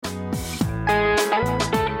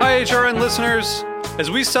HRN listeners.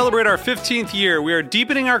 As we celebrate our 15th year, we are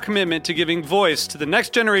deepening our commitment to giving voice to the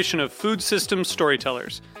next generation of food systems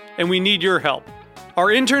storytellers, and we need your help. Our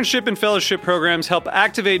internship and fellowship programs help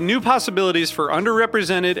activate new possibilities for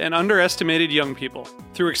underrepresented and underestimated young people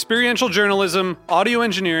through experiential journalism, audio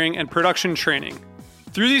engineering, and production training.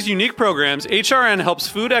 Through these unique programs, HRN helps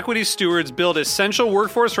food equity stewards build essential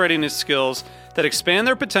workforce readiness skills that expand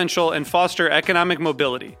their potential and foster economic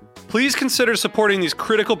mobility. Please consider supporting these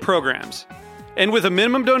critical programs. And with a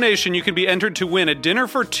minimum donation, you can be entered to win a dinner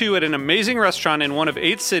for two at an amazing restaurant in one of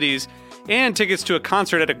 8 cities and tickets to a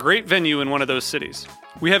concert at a great venue in one of those cities.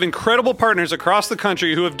 We have incredible partners across the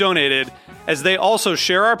country who have donated, as they also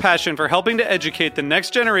share our passion for helping to educate the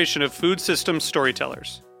next generation of food systems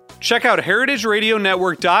storytellers. Check out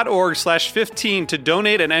heritageradionetwork.org/15 to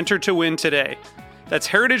donate and enter to win today. That's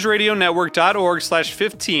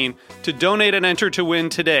heritageradionetwork.org/15 to donate and enter to win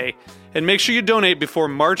today. And make sure you donate before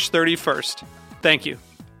March 31st. Thank you.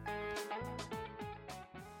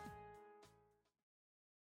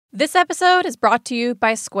 This episode is brought to you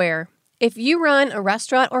by Square. If you run a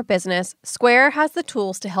restaurant or business, Square has the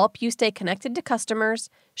tools to help you stay connected to customers,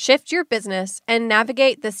 shift your business, and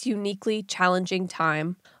navigate this uniquely challenging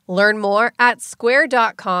time. Learn more at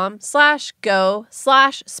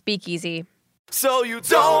square.com/go/speakeasy. So you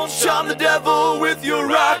don't shun the devil with your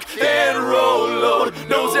rock and roll load.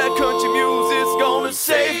 Knows that country music's gonna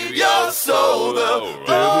save your soul. The devil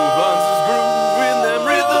runs his groove in them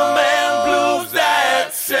rhythm and blues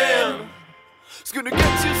that sound. It's gonna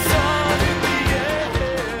get you sun in the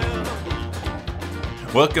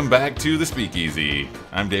air. Welcome back to the Speakeasy.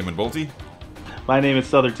 I'm Damon Bolte. My name is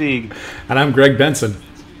Souther Teague. And I'm Greg Benson.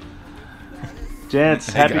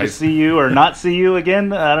 Gents, Hey, happy guys. to see you or not see you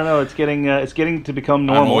again. I don't know. It's getting to become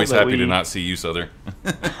normal. I'm always that happy to not see you, Souther.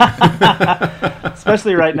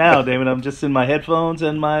 Especially right now, Damon. I'm just in my headphones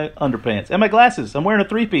and my underpants and my glasses. I'm wearing a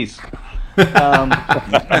 3-piece.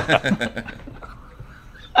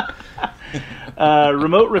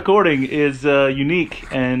 Remote recording is unique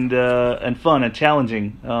and fun and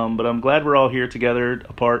challenging. But I'm glad we're all here together,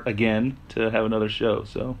 apart again, to have another show.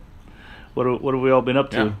 So, what have we all been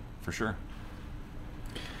up to? Yeah, for sure.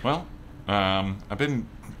 Well, I've been,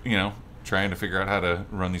 trying to figure out how to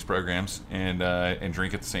run these programs and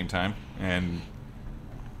drink at the same time, and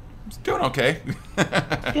it's doing okay.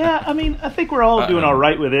 Yeah, I mean, I think we're all doing all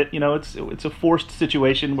right with it. It's a forced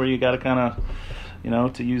situation where you got to kind of,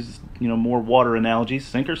 to use more water analogies,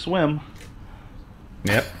 sink or swim.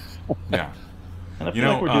 Yep. Yeah. And I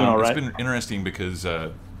feel like we're doing all right. It's been interesting because,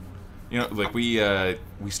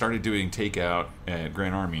 we started doing takeout at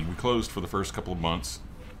Grand Army. We closed for the first couple of months.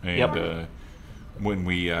 And Yep. When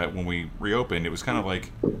we reopened, it was kind of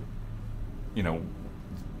like,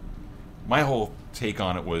 my whole take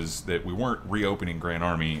on it was that we weren't reopening Grand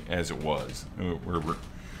Army as it was. We're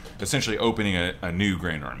essentially opening a new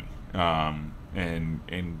Grand Army, and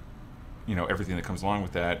everything that comes along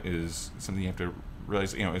with that is something you have to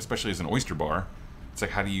realize. Especially as an oyster bar, it's like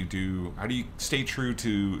how do you stay true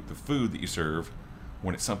to the food that you serve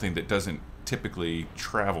when it's something that doesn't typically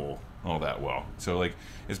travel all that well. So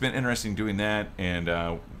it's been interesting doing that, and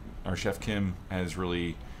our chef Kim has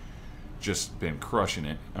really just been crushing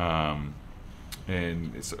it, and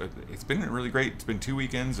it's been really great. It's been 2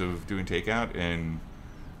 weekends of doing takeout and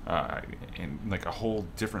a whole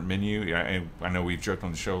different menu. I know we've joked on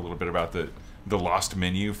the show a little bit about the lost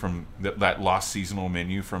menu from that lost seasonal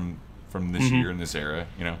menu from this year and this era.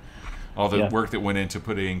 All the work that went into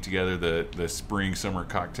putting together the spring summer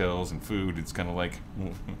cocktails and food. It's kind of like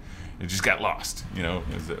it just got lost,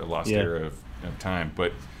 it's a lost era of time.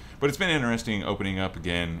 But it's been interesting opening up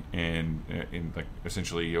again and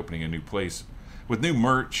essentially opening a new place with new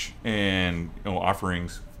merch and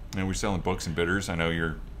offerings. And we're selling books and bitters. I know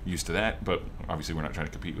you're used to that, but obviously we're not trying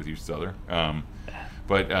to compete with each other. High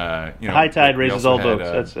tide raises all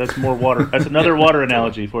boats. That's more water. That's another water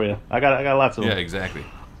analogy for you. I got lots of them. Yeah, exactly.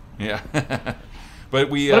 Yeah.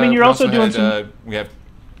 But you're also doing some.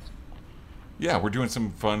 We're doing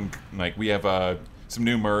some fun. We have some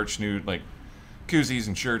new merch, new koozies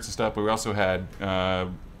and shirts and stuff. But we also had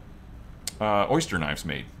oyster knives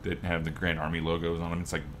made that have the Grand Army logos on them.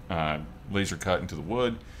 It's laser cut into the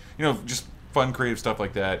wood. Just fun, creative stuff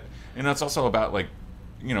like that. And that's also about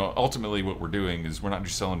ultimately what we're doing is we're not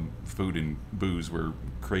just selling food and booze. We're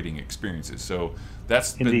creating experiences. So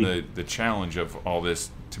that's Indeed. been the challenge of all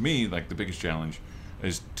this. To me, the biggest challenge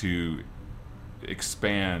is to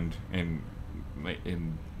expand in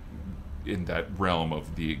that realm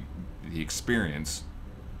of the experience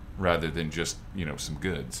rather than just some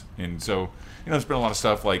goods. And so there's been a lot of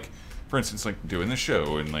stuff for instance doing this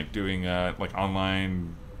show and doing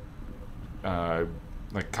online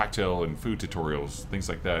like cocktail and food tutorials, things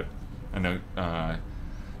like that. I know,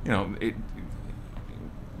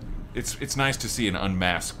 it's nice to see an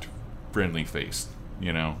unmasked, friendly face.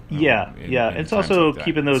 Yeah. in It's times also like that.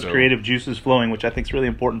 keeping those So- creative juices flowing, which I think is really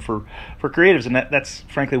important for creatives, and that's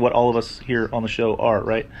frankly what all of us here on the show are,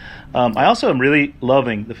 right? I also am really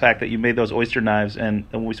loving the fact that you made those oyster knives, and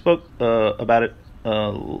when we spoke about it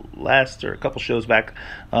last or a couple shows back,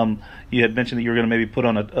 you had mentioned that you were going to maybe put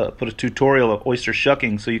a tutorial of oyster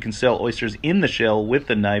shucking, so you can sell oysters in the shell with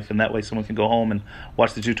the knife, and that way someone can go home and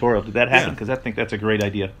watch the tutorial. Did that happen? Yeah. Because I think that's a great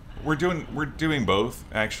idea. We're doing both,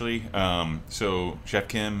 actually. So Chef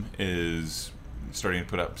Kim is starting to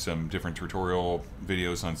put up some different tutorial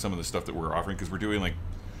videos on some of the stuff that we're offering, because we're doing like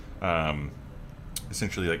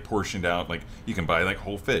essentially like portioned out, like you can buy like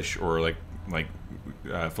whole fish or like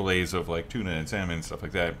fillets of like tuna and salmon and stuff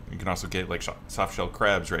like that. You can also get like soft shell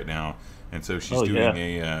crabs right now, and so she's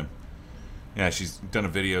she's done a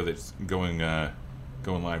video that's going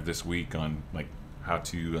live this week on like how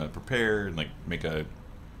to prepare and like make a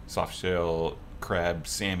soft shell crab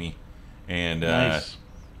Sammy, and Nice.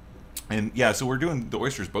 and yeah, so we're doing the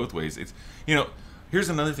oysters both ways. It's here's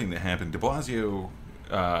another thing that happened. De Blasio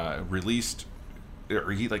released,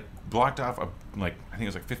 or he like blocked off I think it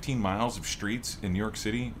was like 15 miles of streets in New York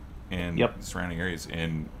City and surrounding areas,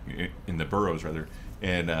 and in the boroughs rather,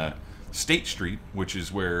 and State Street, which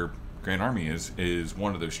is where Grand Army is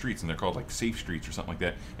one of those streets, and they're called like safe streets or something like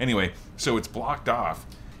that. Anyway, so it's blocked off,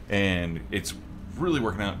 and it's really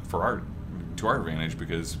working out to our advantage,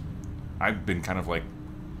 because I've been kind of like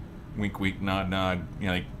wink wink nod nod,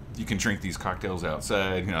 like you can drink these cocktails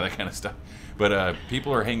outside, that kind of stuff, but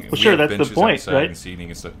people are hanging. Well, sure, that's the benches point, outside right? And seating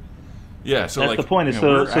and stuff. Yeah, so That's like the point, is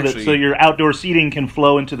we're so actually- your outdoor seating can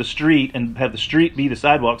flow into the street and have the street be the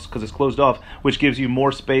sidewalks because it's closed off, which gives you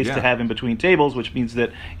more space to Yeah. have in between tables, which means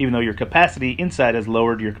that even though your capacity inside has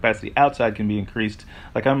lowered, your capacity outside can be increased.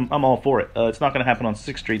 Like I'm all for it. It's not going to happen on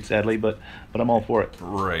 6th Street, sadly, but I'm all for it.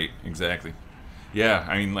 Right, exactly. Yeah,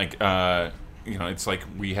 I mean, like, it's like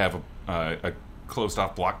we have a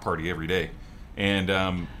closed-off block party every day.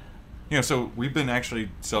 And, so we've been actually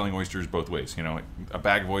selling oysters both ways. A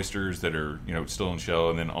bag of oysters that are, still in shell,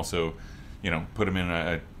 and then also, put them in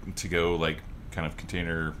a to-go, like, kind of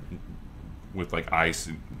container with, like, ice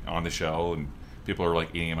on the shell, and people are, like,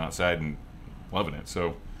 eating them outside and loving it.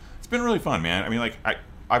 So it's been really fun, man. I mean, like, I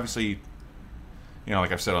obviously...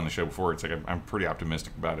 like I've said on the show before, it's like I'm pretty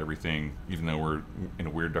optimistic about everything, even though we're in a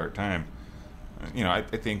weird, dark time. I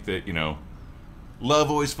think that,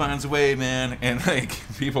 love always finds a way, man, and like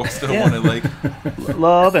people still want to like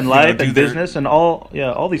Love and life do and their- business and all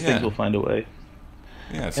these things Yeah. will find a way.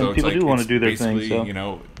 Yeah, so it's people like, do wanna it's do their thing, basically,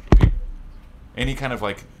 so. Any kind of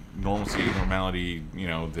like normality,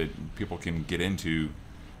 that people can get into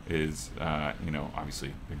is,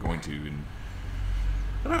 obviously they're going to, and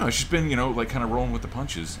I don't know. It's just been, like kind of rolling with the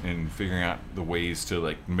punches and figuring out the ways to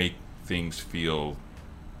like make things feel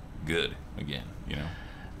good again.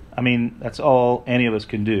 I mean, that's all any of us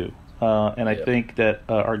can do. And I think that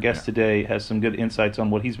our guest today has some good insights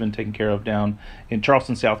on what he's been taking care of down in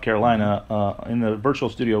Charleston, South Carolina. In the virtual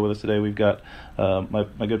studio with us today, we've got my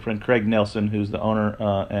good friend Craig Nelson, who's the owner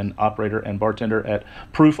and operator and bartender at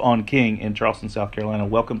Proof on King in Charleston, South Carolina.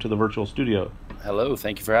 Welcome to the virtual studio. Hello,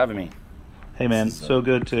 thank you for having me. Hey, man, so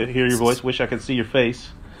good to hear your voice. Wish I could see your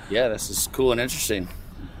face. Yeah, this is cool and interesting.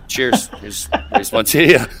 Cheers. Here's one to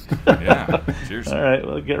you. Yeah, cheers. All right,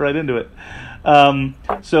 we'll get right into it.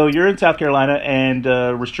 So you're in South Carolina, and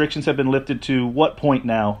restrictions have been lifted to what point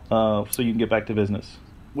now, so you can get back to business?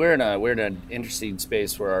 We're in an interesting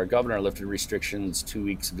space where our governor lifted restrictions 2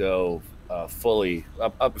 weeks ago fully.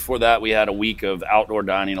 Up before that, we had a week of outdoor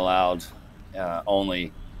dining allowed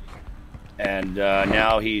only, and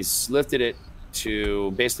now he's lifted it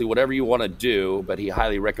to basically whatever you want to do, but he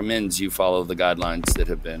highly recommends you follow the guidelines that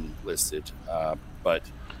have been listed. But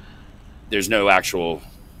there's no actual,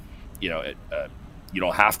 you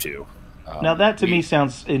don't have to. Now that to me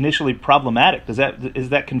sounds initially problematic. Is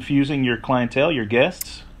that confusing your clientele, your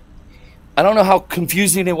guests? I don't know how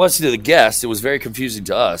confusing it was to the guests. It was very confusing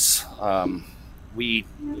to us. We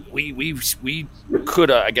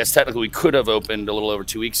could, I guess technically we could have opened a little over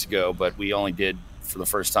 2 weeks ago, but we only did for the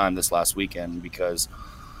first time this last weekend because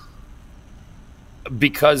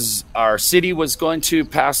our city was going to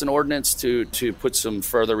pass an ordinance to put some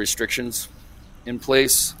further restrictions in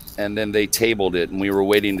place, and then they tabled it, and we were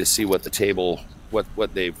waiting to see what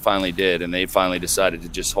they finally did, and they finally decided to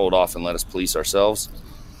just hold off and let us police ourselves.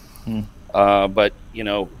 But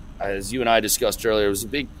as you and I discussed earlier, it was a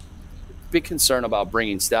big concern about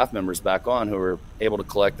bringing staff members back on who are able to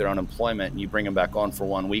collect their unemployment, and you bring them back on for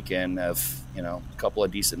one weekend of, you know, a couple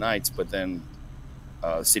of decent nights, but then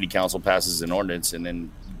city council passes an ordinance, and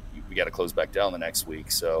then we got to close back down the next week.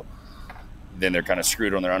 So then they're kind of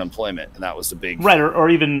screwed on their unemployment, and that was the big right, or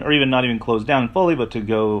even not even closed down fully, but to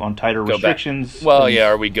go on tighter restrictions. Back. Well, yeah,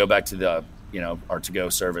 or we go back to the, you know, our to-go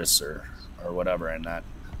service or whatever, and that.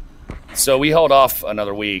 So we held off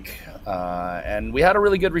another week, and we had a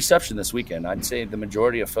really good reception this weekend. I'd say the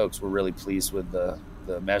majority of folks were really pleased with the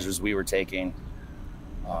measures we were taking,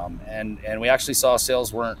 and we actually saw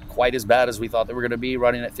sales weren't quite as bad as we thought they were going to be,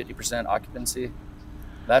 running at 50% occupancy.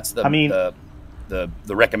 That's the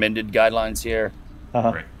recommended guidelines here.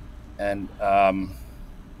 Right. And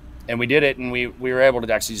we did it, and we were able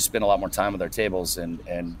to actually just spend a lot more time with our tables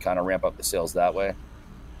and kind of ramp up the sales that way.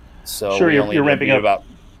 So sure, you're ramping up.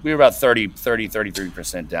 We were about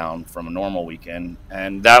 33% down from a normal weekend.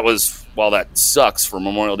 And that was, while that sucks for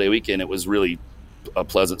Memorial Day weekend, it was really a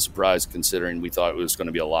pleasant surprise considering we thought it was going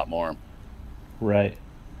to be a lot more. Right.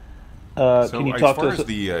 So can you as talk far to us? as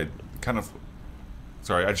the kind of,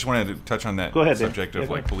 sorry, I just wanted to touch on that subject of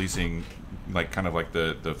like policing, like kind of like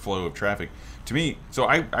the flow of traffic. To me, so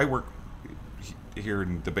I work here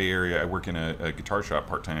in the Bay Area. I work in a guitar shop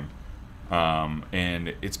part-time.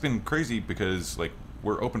 And it's been crazy because like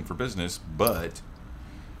we're open for business, but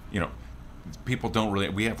you know, people don't really,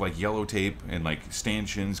 we have like yellow tape and like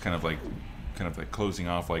stanchions kind of like closing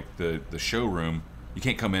off like the showroom. You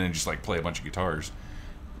can't come in and just like play a bunch of guitars,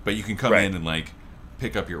 but you can come in and like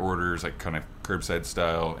pick up your orders like kind of curbside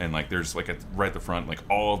style, and like there's like right at the front like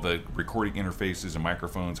all the recording interfaces and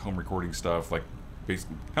microphones, home recording stuff, like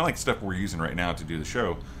basically kind of like stuff we're using right now to do the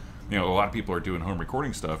show. You know, a lot of people are doing home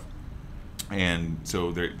recording stuff, and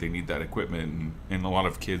so they need that equipment, and a lot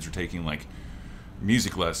of kids are taking like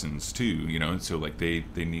music lessons too, you know, and so like they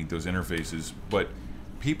need those interfaces. But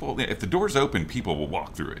people, if the door's open, people will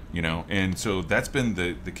walk through it, you know, and so that's been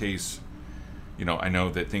the case. You know, I know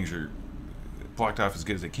that things are blocked off as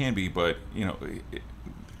good as they can be, but you know,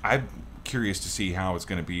 I'm curious to see how it's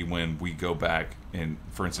going to be when we go back, and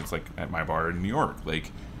for instance, like at my bar in New York,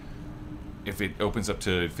 like if it opens up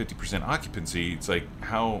to 50% occupancy, it's like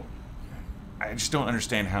how, I just don't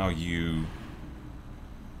understand how you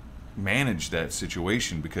manage that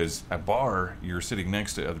situation, because at bar you're sitting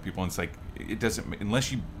next to other people, and it's like it doesn't,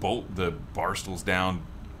 unless you bolt the bar stools down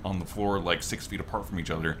on the floor like 6 feet apart from each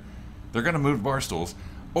other, they're going to move bar stools,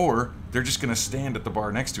 or they're just going to stand at the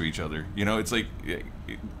bar next to each other. You know, it's like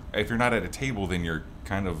if you're not at a table, then you're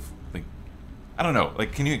kind of like, I don't know,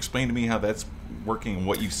 like can you explain to me how that's working and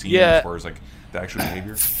what you've seen as far as like the actual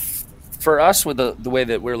behavior? For us, with the way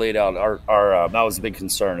that we're laid out, our that was a big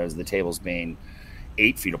concern, as the tables being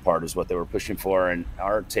 8 feet apart is what they were pushing for, and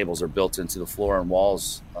our tables are built into the floor and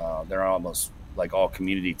walls. They're almost like all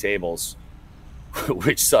community tables,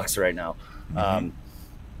 which sucks right now. Mm-hmm.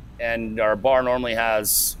 And our bar normally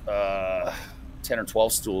has 10 or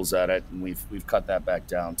 12 stools at it, and we've cut that back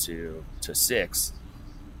down to 6.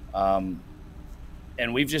 And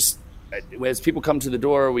we've just, as people come to the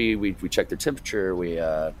door, we check their temperature, we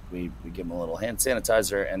give them a little hand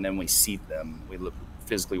sanitizer, and then we seat them. We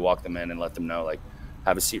physically walk them in and let them know, like,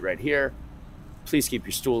 have a seat right here. Please keep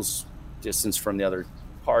your stools distance from the other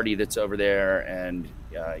party that's over there, and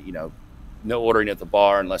you know, no ordering at the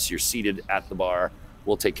bar unless you're seated at the bar.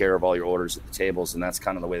 We'll take care of all your orders at the tables, and that's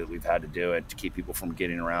kind of the way that we've had to do it to keep people from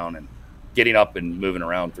getting around and getting up and moving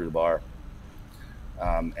around through the bar.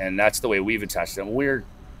 And that's the way we've attached them. We're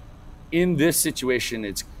in this situation.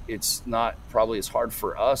 It's not probably as hard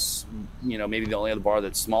for us. You know, maybe the only other bar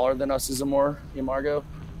that's smaller than us is Amor Imargo.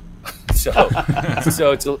 So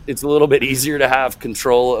it's a little bit easier to have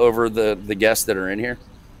control over the guests that are in here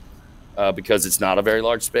because it's not a very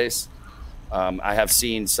large space. I have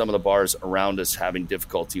seen some of the bars around us having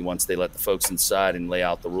difficulty once they let the folks inside and lay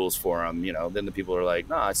out the rules for them. You know, then the people are like,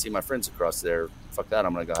 "No, I see my friends across there. Fuck that!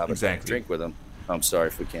 I'm gonna go have a drink with them." I'm sorry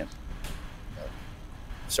if we can't.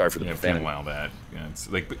 Sorry for the profanity. Allow that. Yeah, it's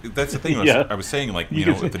like, but that's the thing. I was saying, like, you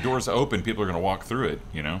know, if the door's open, people are gonna walk through it.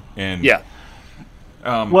 You know, and yeah.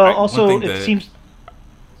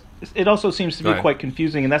 It also seems to be quite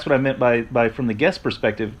confusing, and that's what I meant by from the guest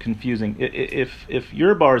perspective, confusing. If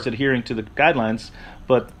your bar is adhering to the guidelines,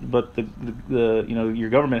 but the you know, your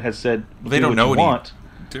government has said they don't know any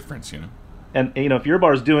difference, you know. And you know, if your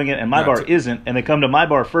bar is doing it and my bar isn't, and they come to my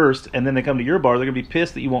bar first and then they come to your bar, they're gonna be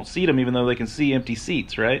pissed that you won't seat them, even though they can see empty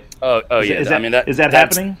seats, right? Oh yeah. I mean, is that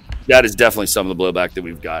happening? That is definitely some of the blowback that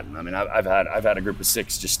we've gotten. I mean, I've had a group of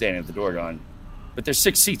 6 just standing at the door going, but there's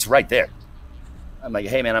 6 seats right there. I'm like,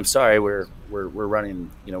 hey man, I'm sorry, we're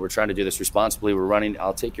running, we're trying to do this responsibly. We're running.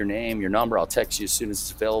 I'll take your name, your number. I'll text you as soon as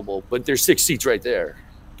it's available. But there's 6 seats right there.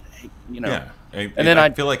 Yeah. And then I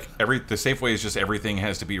feel like the Safeway is just everything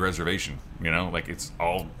has to be reservation. Like it's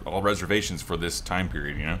all reservations for this time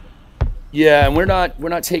period. Yeah, and we're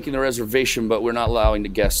not taking the reservation, but we're not allowing the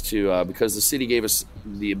guests to because the city gave us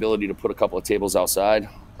the ability to put a couple of tables outside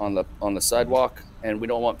on the sidewalk, and we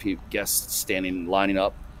don't want guests lining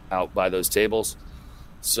up out by those tables.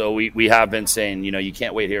 So we have been saying, you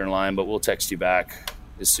can't wait here in line, but we'll text you back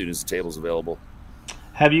as soon as the table's available.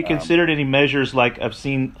 Have you considered any measures, like I've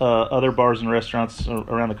seen other bars and restaurants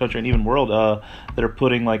around the country and even world that are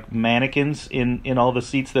putting like mannequins in all the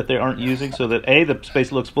seats that they aren't using, so that A, the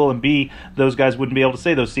space looks full, and B, those guys wouldn't be able to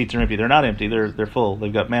say those seats are empty. They're not empty. They're full.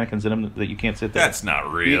 They've got mannequins in them that you can't sit there. That's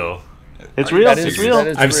not real. It's real. It's real.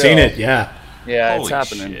 I've seen it. Yeah. Yeah, Holy it's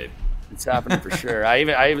happening. shit. It's happening for sure. I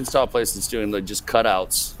even saw places doing like just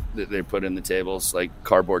cutouts that they put in the tables, like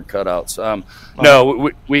cardboard cutouts.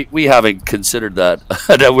 No, we haven't considered that.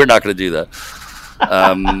 No, we're not going to do that.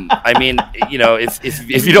 I mean,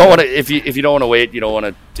 if you don't want to, if you don't want to wait, you don't want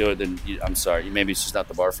to do it, then I'm sorry. Maybe it's just not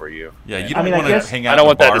the bar for you. Yeah, you don't want to hang out I don't in a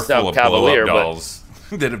want that bar to sound full of cavalier, blow-up but dolls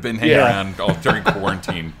that have been hanging around all during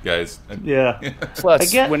quarantine, guys. Yeah.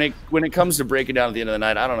 Plus, when it comes to breaking down at the end of the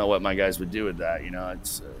night, I don't know what my guys would do with that.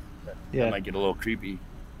 It's that might get a little creepy.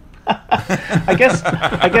 I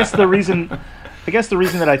guess the reason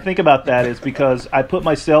that I think about that is because I put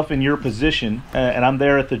myself in your position, and I'm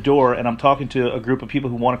there at the door, and I'm talking to a group of people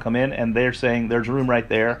who want to come in, and they're saying there's room right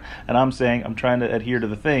there, and I'm saying I'm trying to adhere to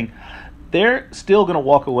the thing. They're still going to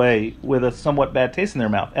walk away with a somewhat bad taste in their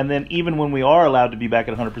mouth. And then even when we are allowed to be back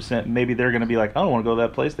at 100%, maybe they're going to be like, I don't want to go to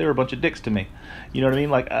that place. They were a bunch of dicks to me. You know what I mean?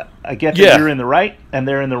 Like, I get that you're in the right and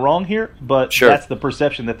they're in the wrong here, but that's the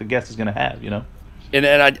perception that the guest is going to have, And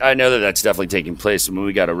I know that that's definitely taking place. I mean,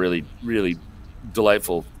 we got a really, really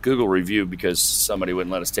delightful Google review because somebody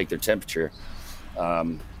wouldn't let us take their temperature.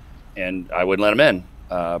 And I wouldn't let them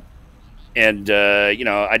in.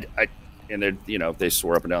 And they're, they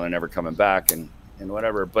swore up and down they're never coming back and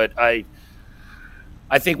whatever. But I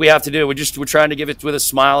think we have to do it. We're trying to give it with a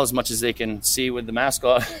smile as much as they can see with the mask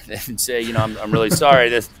on and say, I'm really sorry.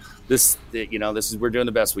 This is, we're doing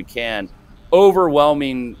the best we can.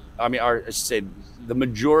 Overwhelming. I should say the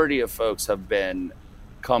majority of folks have been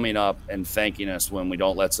coming up and thanking us when we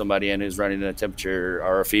don't let somebody in who's running a temperature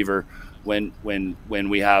or a fever. When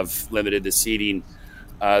we have limited the seating.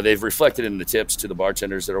 They've reflected in the tips to the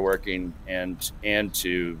bartenders that are working and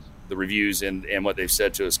to the reviews and what they've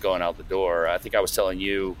said to us going out the door. I think I was telling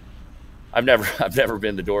you, I've never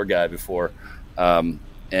been the door guy before,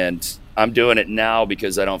 and I'm doing it now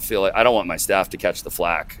because I don't want my staff to catch the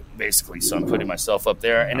flack, basically. So I'm putting myself up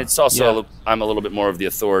there, and it's also I'm a little bit more of the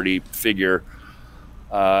authority figure,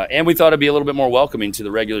 and we thought it'd be a little bit more welcoming to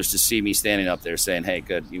the regulars to see me standing up there saying, "Hey,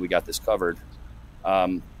 good, we got this covered."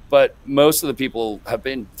 But most of the people have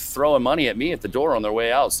been throwing money at me at the door on their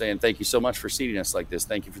way out saying, thank you so much for seating us like this.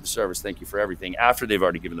 Thank you for the service. Thank you for everything, after they've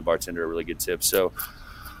already given the bartender a really good tip. So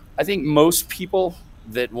I think most people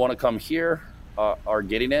that want to come here are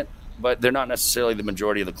getting it, but they're not necessarily the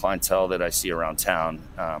majority of the clientele that I see around town,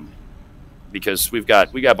 because we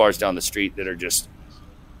got bars down the street that are just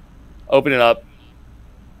opening up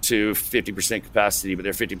to 50% capacity, but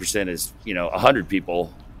their 50% is 100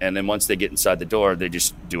 people. And then once they get inside the door, they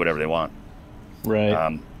just do whatever they want.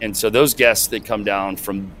 Right. And so those guests that come down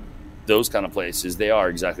from those kind of places, they are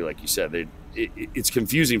exactly like you said. It's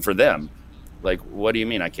confusing for them. Like, what do you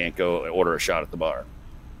mean I can't go order a shot at the bar?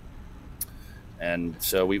 And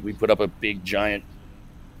so we put up a big, giant,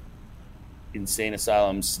 insane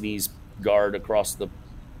asylum sneeze guard across the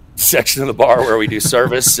section of the bar where we do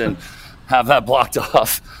service and have that blocked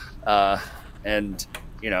off.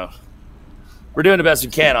 We're doing the best we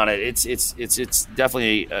can on it. It's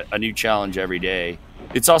definitely a new challenge every day.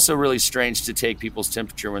 It's also really strange to take people's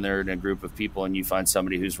temperature when they're in a group of people and you find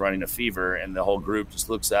somebody who's running a fever and the whole group just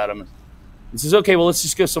looks at them and says, okay, well, let's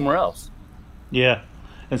just go somewhere else. Yeah.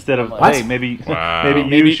 Instead of, hey, maybe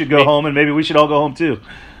you should go home and maybe we should all go home too.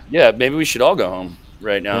 Yeah, maybe we should all go home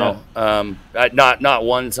right now. Yeah. Not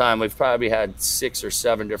one time. We've probably had 6 or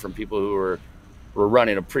 7 different people who were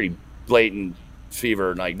running a pretty blatant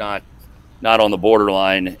fever, like not on the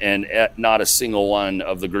borderline, and not a single one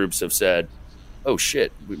of the groups have said, oh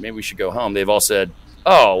shit, maybe we should go home. They've all said,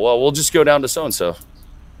 oh, well, we'll just go down to so-and-so.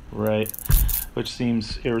 Right. Which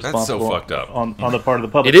seems irresponsible. That's so fucked up. On the part of the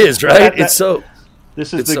public. It is, right?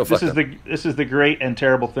 This is the great and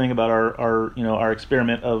terrible thing about our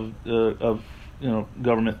experiment of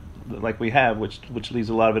government like we have, which leaves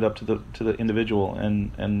a lot of it up to the individual.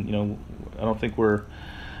 And I don't think we're,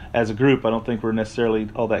 as a group, I don't think we're necessarily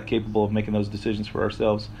all that capable of making those decisions for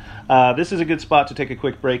ourselves. This is a good spot to take a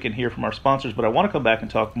quick break and hear from our sponsors, but I want to come back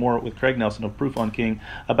and talk more with Craig Nelson of Proof on King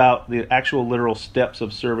about the actual literal steps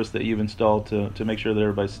of service that you've installed to make sure that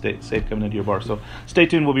everybody's safe coming into your bar. So stay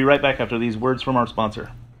tuned. We'll be right back after these words from our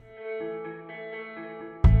sponsor.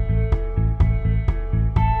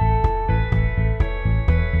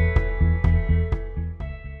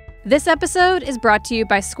 This episode is brought to you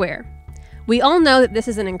by Square. We all know that this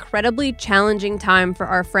is an incredibly challenging time for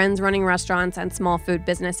our friends running restaurants and small food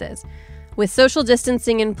businesses. With social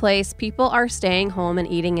distancing in place, people are staying home and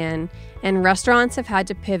eating in, and restaurants have had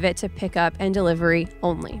to pivot to pickup and delivery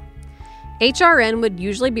only. HRN would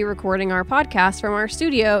usually be recording our podcast from our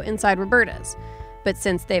studio inside Roberta's. But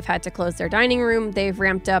since they've had to close their dining room, they've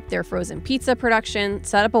ramped up their frozen pizza production,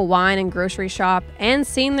 set up a wine and grocery shop, and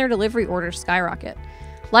seen their delivery orders skyrocket.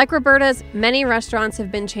 Like Roberta's, many restaurants have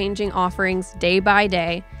been changing offerings day by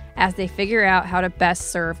day as they figure out how to best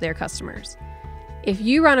serve their customers. If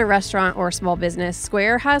you run a restaurant or a small business,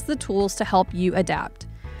 Square has the tools to help you adapt.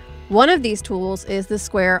 One of these tools is the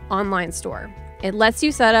Square online store. It lets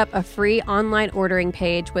you set up a free online ordering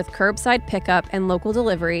page with curbside pickup and local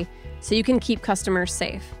delivery so you can keep customers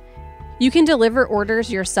safe. You can deliver orders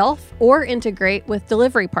yourself or integrate with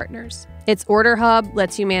delivery partners. Its Order Hub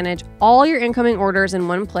lets you manage all your incoming orders in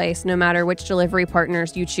one place, no matter which delivery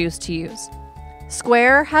partners you choose to use.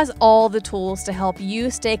 Square has all the tools to help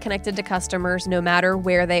you stay connected to customers no matter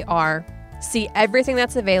where they are. See everything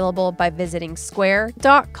that's available by visiting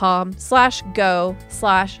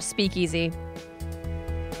square.com/go/speakeasy.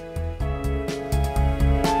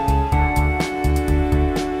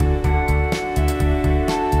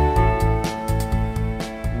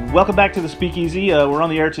 Welcome back to the Speakeasy. We're on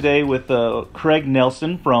the air today with Craig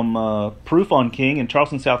Nelson from Proof on King in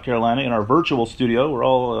Charleston, South Carolina, in our virtual studio. We're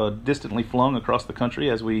all distantly flung across the country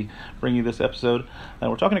as we bring you this episode.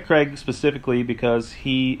 And we're talking to Craig specifically because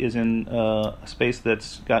he is in a space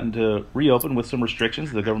that's gotten to reopen with some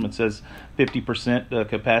restrictions. The government says 50%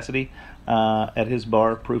 capacity at his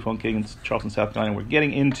bar, Proof on King in Charleston, South Carolina. We're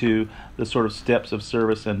getting into the sort of steps of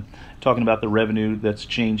service and talking about the revenue that's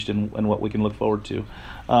changed and what we can look forward to.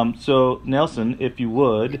 So, Nelson, if you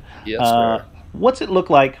would, Yes, what's it look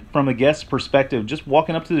like from a guest's perspective, just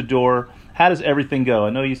walking up to the door? How does everything go?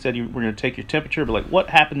 I know you said you were going to take your temperature, but like what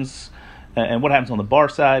happens and what happens on the bar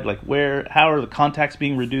side? Like how are the contacts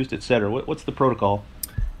being reduced, et cetera? What's the protocol?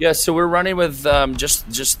 Yeah, so we're running with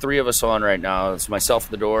just three of us on right now. It's myself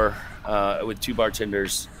at the door with two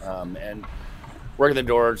bartenders, and working the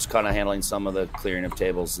door, just kind of handling some of the clearing of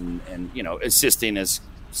tables and assisting as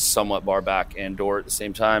somewhat bar back and door at the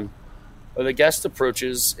same time. The guest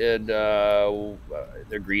approaches and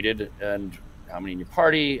they're greeted and how many in your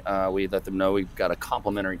party. We let them know we've got a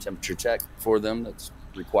complimentary temperature check for them that's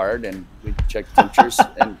required, and we check the temperatures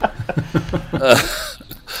and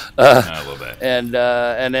I love that. And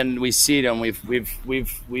then we seat them.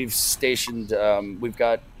 We've stationed. We've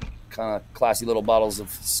got kind of classy little bottles of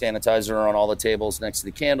sanitizer on all the tables next to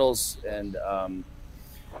the candles, and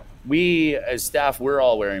we as staff, we're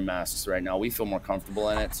all wearing masks right now. We feel more comfortable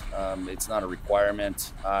in it. It's not a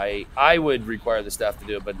requirement. I would require the staff to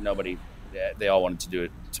do it, but nobody. They all wanted to do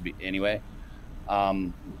it to be anyway.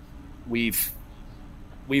 We've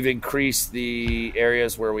increased the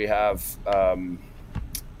areas where we have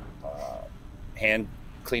hand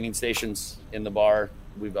cleaning stations in the bar.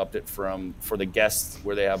 We've upped it for the guests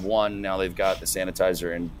where they have one. Now they've got the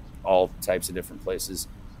sanitizer in all types of different places.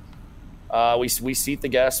 We seat the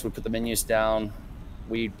guests. We put the menus down.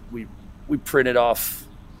 We printed off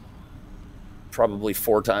probably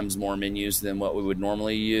 4 times more menus than what we would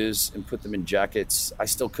normally use and put them in jackets. I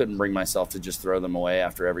still couldn't bring myself to just throw them away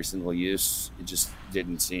after every single use. It just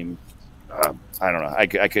didn't seem, I don't know. I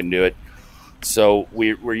couldn't do it. So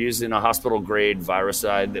we're using a hospital grade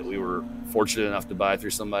viricide that we were fortunate enough to buy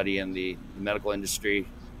through somebody in the medical industry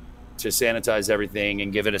to sanitize everything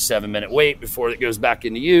and give it a 7-minute wait before it goes back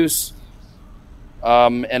into use.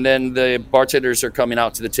 And then the bartenders are coming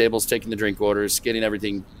out to the tables, taking the drink orders, getting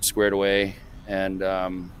everything squared away. And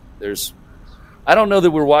I don't know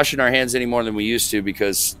that we're washing our hands any more than we used to,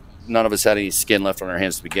 because none of us had any skin left on our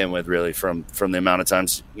hands to begin with, really, from the amount of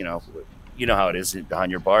times, you know how it is behind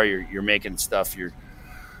your bar. You're making stuff, you're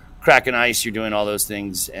cracking ice, you're doing all those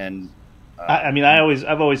things. And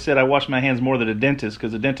I've always said I wash my hands more than a dentist,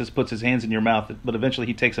 because a dentist puts his hands in your mouth, but eventually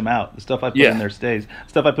he takes them out. The stuff I put in there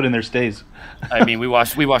stays. I mean, we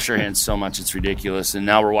wash our hands so much it's ridiculous. And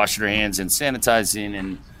now we're washing our hands and sanitizing,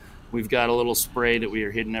 and We've got a little spray that we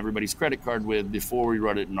are hitting everybody's credit card with before we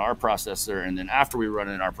run it in our processor, and then after we run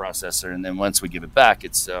it in our processor, and then once we give it back,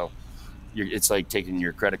 it's like taking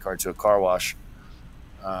your credit card to a car wash.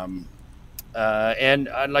 And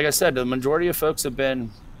like I said, the majority of folks have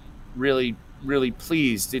been really, really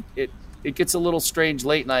pleased. It gets a little strange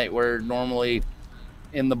late night where normally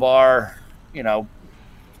in the bar,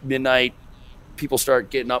 midnight, people start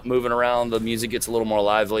getting up, moving around. The music gets a little more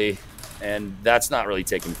lively, and that's not really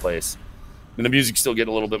taking place. I mean, the music's still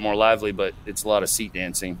getting a little bit more lively, but it's a lot of seat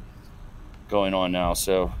dancing going on now.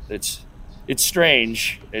 So it's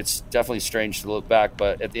strange. It's definitely strange to look back,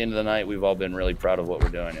 but at the end of the night, we've all been really proud of what we're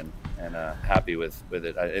doing and happy with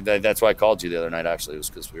it. That's why I called you the other night, actually, was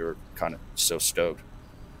because we were kind of so stoked.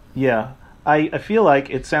 Yeah. I feel like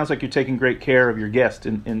it sounds like you're taking great care of your guest,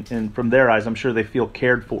 and from their eyes, I'm sure they feel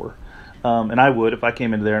cared for. And I would if I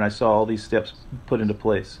came into there and I saw all these steps put into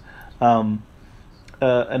place. And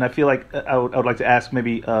I feel like I would like to ask,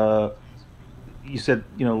 maybe you said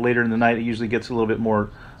later in the night it usually gets a little bit more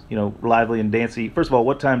lively and dancey. First of all,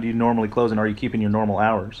 what time do you normally close, and are you keeping your normal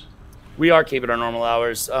hours? We are keeping our normal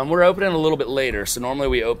hours. We're opening a little bit later, so normally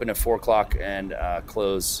we open at 4 o'clock and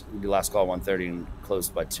close. We do last call 1:30 and close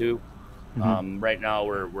by 2. Mm-hmm. Right now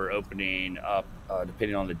we're opening up,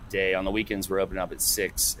 depending on the day. On the weekends we're opening up at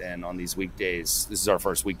 6, and on these weekdays, this is our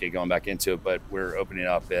first weekday going back into it, but we're opening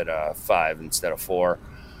up at 5 instead of 4.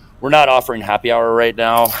 We're not offering happy hour right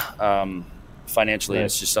now. Financially, right.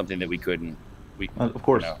 It's just something that we couldn't. Of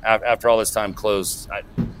course. After all this time closed,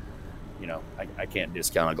 I can't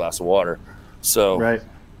discount a glass of water. So right.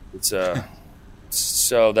 It's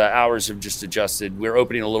so the hours have just adjusted. We're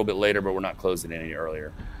opening a little bit later, but we're not closing any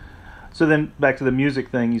earlier. So then back to the music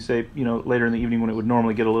thing, you say, later in the evening when it would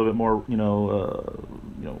normally get a little bit more,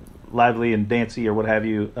 lively and dancey or what have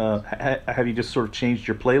you, have you just sort of changed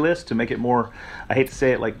your playlist to make it more, I hate to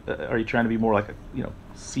say it, like, are you trying to be more like a,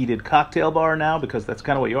 seated cocktail bar now? Because that's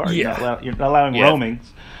kind of what you are. Yeah. You're not allowing roamings.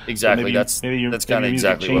 Exactly. So that's kind of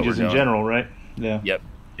exactly what we're changes doing. in general, right? Yeah.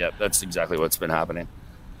 Yep. That's exactly what's been happening.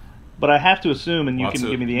 But I have to assume, and you can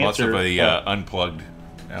give me the answer. Lots of the Unplugged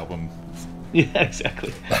album. Yeah,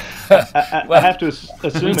 exactly. I have to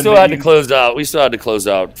assume. We still had to close out. We're still We're still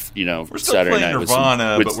Saturday playing night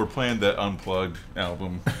Nirvana, but we're playing the Unplugged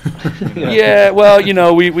album. Yeah, well,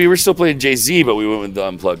 we were still playing Jay-Z, but we went with the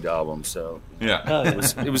Unplugged album. So yeah,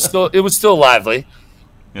 it was still lively.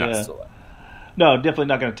 Yeah. No, definitely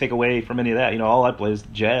not going to take away from any of that. All I play is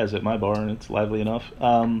jazz at my bar, and it's lively enough.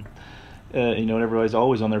 And everybody's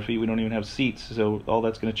always on their feet. We don't even have seats, so all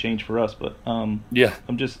that's going to change for us. But yeah,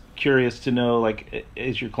 I'm just curious to know, like,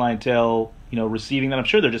 is your clientele, receiving that? I'm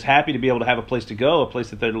sure they're just happy to be able to have a place to go, a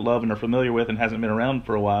place that they love and are familiar with and hasn't been around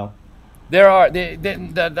for a while.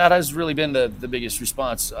 That has really been the biggest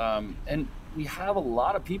response, and we have a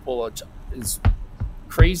lot of people. It's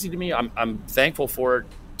crazy to me. I'm thankful for it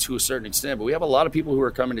to a certain extent, but we have a lot of people who are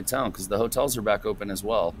coming to town because the hotels are back open as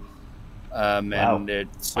well. Wow.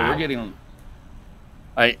 We're getting.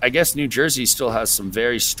 I guess New Jersey still has some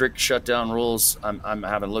very strict shutdown rules. I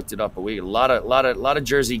haven't looked it up, but we a lot of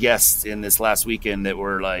Jersey guests in this last weekend that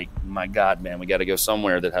were like, my God, man, we got to go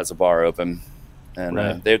somewhere that has a bar open, and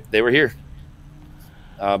right. They were here,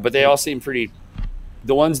 but they all seem pretty.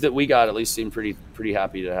 The ones that we got at least seem pretty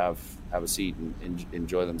happy to have a seat and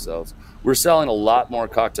enjoy themselves. We're selling a lot more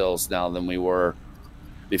cocktails now than we were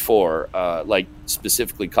before, like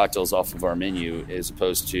specifically cocktails off of our menu as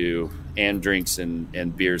opposed to drinks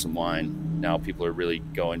and beers and wine. Now people are really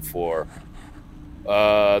going for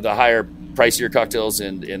the higher pricier cocktails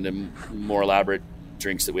and the more elaborate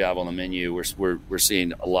drinks that we have on the menu. We're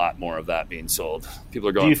seeing a lot more of that being sold. People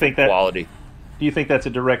are going for quality. Do you think that's a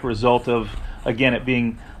direct result of, again, it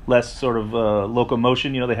being less sort of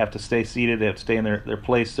locomotion? They have to stay seated, they have to stay in their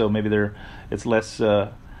place, so maybe it's less.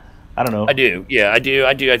 I don't know. I do. Yeah, I do.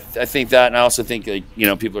 I think that, and I also think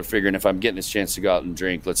people are figuring, if I'm getting this chance to go out and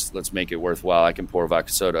drink, let's make it worthwhile. I can pour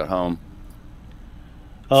vodka soda at home.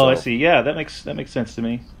 Oh, so. I see. Yeah, that makes sense to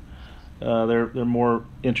me. They're more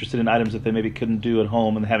interested in items that they maybe couldn't do at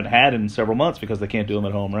home and haven't had in several months because they can't do them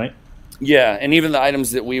at home, right? Yeah, and even the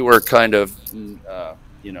items that we were kind of,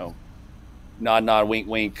 nod, wink,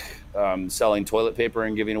 wink, selling toilet paper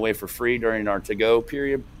and giving away for free during our to-go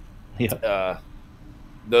period. Yeah.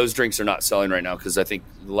 Those drinks are not selling right now because I think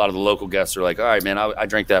a lot of the local guests are like, all right, man, I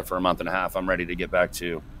drank that for a month and a half. I'm ready to get back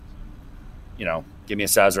to, give me a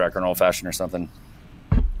Sazerac or an old-fashioned or something.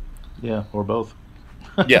 Yeah, or both.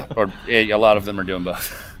 Yeah, or a lot of them are doing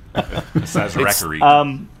both.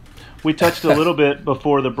 Sazeracery. We touched a little bit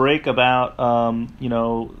before the break about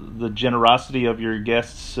the generosity of your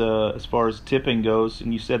guests as far as tipping goes,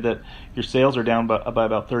 and you said that your sales are down by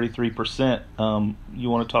about 33%. You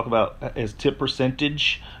want to talk about, has tip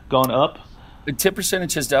percentage gone up? The tip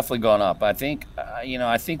percentage has definitely gone up. I think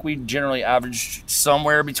I think we generally average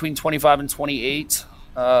somewhere between 25 and 28.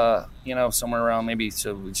 Somewhere around maybe,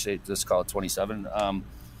 so we'd say, let's call it 27.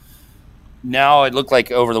 Now it looked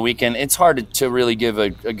like over the weekend, it's hard to really give a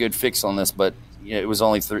good fix on this, but it was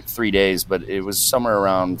only 3 days, but it was somewhere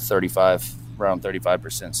around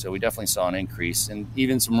 35%. So we definitely saw an increase, and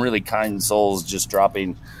even some really kind souls just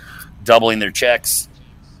doubling their checks.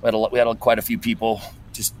 We had quite a few people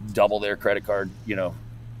just double their credit card. You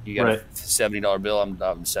got a $70 bill, I'm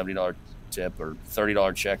 $70 tip, or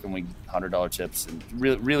 $30 check, and we $100 tips, and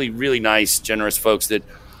really, really, really nice, generous folks that.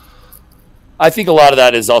 I think a lot of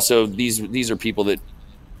that is also these are people that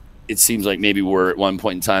it seems like maybe were at one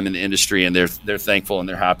point in time in the industry, and they're thankful and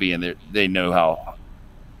they're happy, and they know how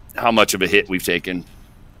much of a hit we've taken.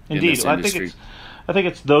 Indeed, in this industry. I think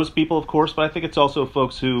it's those people, of course, but I think it's also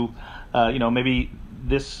folks who, maybe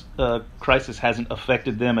this crisis hasn't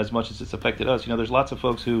affected them as much as it's affected us. There's lots of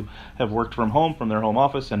folks who have worked from home, from their home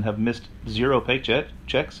office, and have missed zero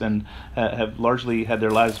paychecks, and have largely had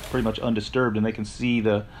their lives pretty much undisturbed, and they can see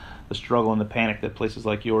the struggle and the panic that places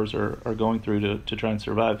like yours are going through to try and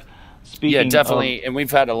survive. Yeah, definitely. And we've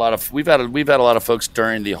had a lot of folks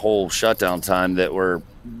during the whole shutdown time that were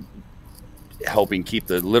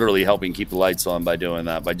literally helping keep the lights on by doing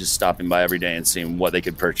that, by just stopping by every day and seeing what they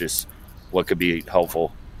could purchase, what could be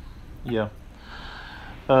helpful. Yeah.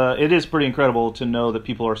 It is pretty incredible to know that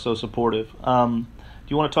people are so supportive. Do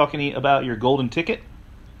you want to talk about your golden ticket?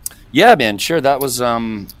 Yeah, man, sure. That was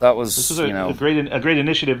This is a great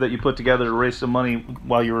initiative that you put together to raise some money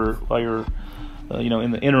while you were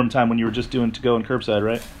in the interim time when you were just doing to go and curbside,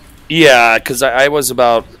 right? Yeah, because I was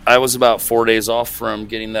about 4 days off from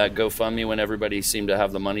getting that GoFundMe when everybody seemed to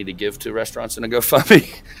have the money to give to restaurants in a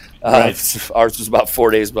GoFundMe. Right. Ours was about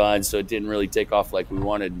 4 days behind, so it didn't really take off like we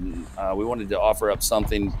wanted. We wanted to offer up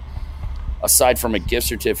something aside from a gift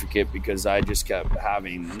certificate, because I just kept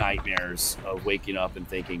having nightmares of waking up and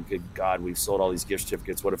thinking, good God, we've sold all these gift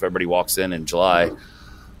certificates. What if everybody walks in July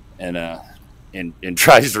and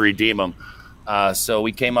tries to redeem them? So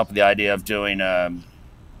we came up with the idea of doing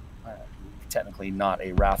technically not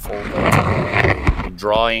a raffle, but a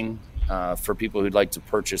drawing for people who'd like to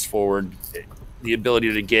purchase forward, the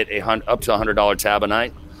ability to get up to $100 tab a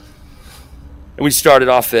night. And we started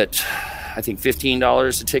off at, I think,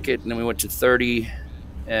 $15 a ticket, and then we went to $30,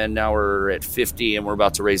 and now we're at $50, and we're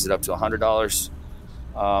about to raise it up to $100.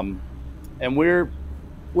 And we're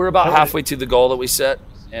about halfway to the goal that we set.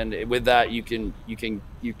 And with that, you'll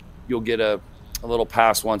get a little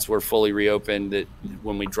pass once we're fully reopened, that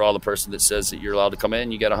when we draw the person that says that you're allowed to come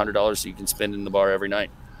in, you get $100 so you can spend in the bar every night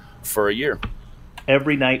for a year.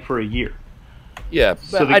 Every night for a year. Yeah,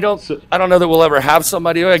 but I don't know that we'll ever have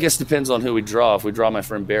somebody. I guess it depends on who we draw. If we draw my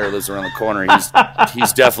friend Bear, who lives around the corner,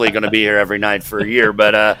 he's definitely going to be here every night for a year.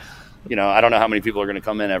 But I don't know how many people are going to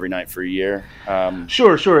come in every night for a year.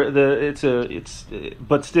 Sure.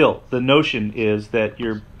 But still, the notion is that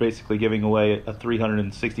you're basically giving away a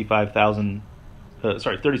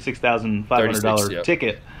 $36,500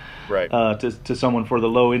 ticket, right? To someone for the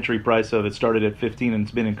low entry price of it started at $15 and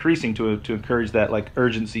it's been increasing to encourage that like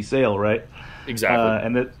urgency sale, right? Exactly.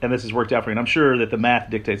 And this has worked out for you. And I'm sure that the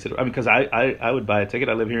math dictates it. I mean, because I would buy a ticket.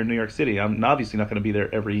 I live here in New York City. I'm obviously not going to be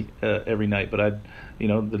there every night, but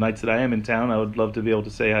the nights that I am in town, I would love to be able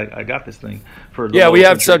to say I got this thing for. Yeah, we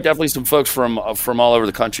have definitely some folks from all over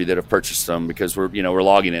the country that have purchased them, because we're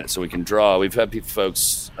logging it so we can draw. We've had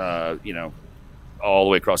folks all the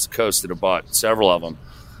way across the coast that have bought several of them,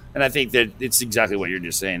 and I think that it's exactly what you're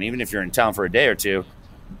just saying. Even if you're in town for a day or two,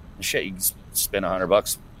 shit, you can spend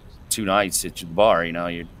 $100 2 nights at the bar.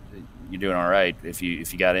 You're doing all right if you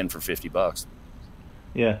got in for $50.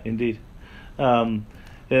 Yeah, indeed. And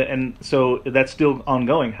so that's still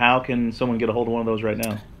ongoing. How can someone get a hold of one of those right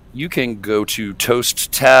now? You can go to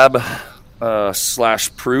Toast Tab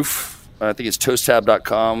 /proof. I think it's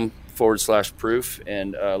toasttab.com/proof,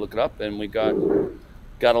 and look it up. And we got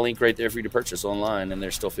a link right there for you to purchase online, and they're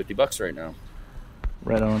still $50 right now.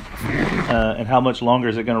 Right on. And how much longer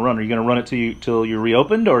is it going to run? Are you going to run it till you're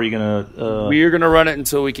reopened, or are you going to? We're going to run it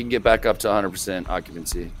until we can get back up to 100%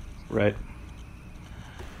 occupancy. Right.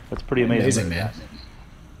 That's pretty amazing, man.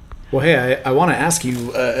 Well, hey, I want to ask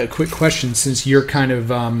you a quick question, since you're kind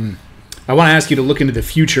of. I want to ask you to look into the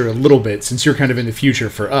future a little bit, since you're kind of in the future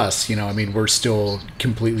for us. We're still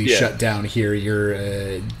completely shut down here.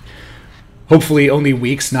 You're hopefully only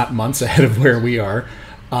weeks, not months ahead of where we are.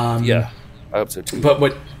 Yeah, I hope so too. But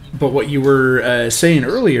what you were saying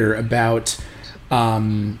earlier about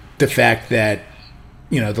the fact that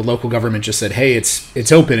the local government just said, "Hey,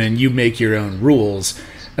 it's open and you make your own rules."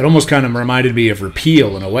 It almost kind of reminded me of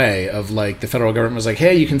repeal in a way, of like the federal government was like,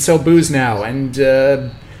 "Hey, you can sell booze now,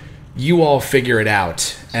 and you all figure it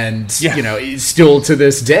out." And still to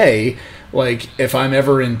this day, like if I'm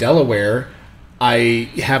ever in Delaware, I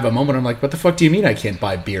have a moment. I'm like, "What the fuck do you mean I can't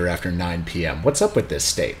buy beer after 9 p.m.? What's up with this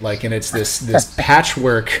state?" Like, and it's this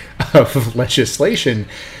patchwork of legislation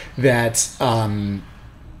that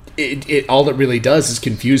it all it really does is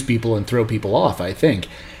confuse people and throw people off, I think.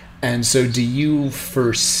 And so do you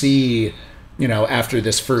foresee, after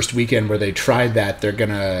this first weekend where they tried that, they're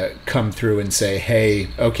going to come through and say, hey,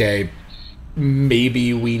 okay,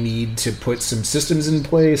 maybe we need to put some systems in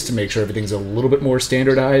place to make sure everything's a little bit more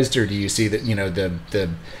standardized? Or do you see that, the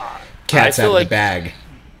cat's out of the bag?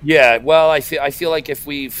 Yeah, well, I feel like if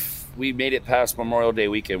we made it past Memorial Day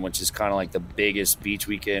weekend, which is kind of like the biggest beach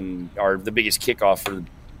weekend or the biggest kickoff for the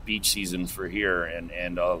beach season for here,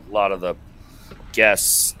 and a lot of the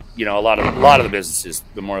guests, a lot of the businesses,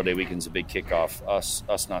 Memorial Day weekend's a big kickoff. Us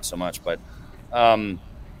not so much, but I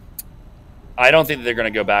don't think that they're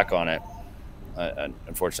going to go back on it.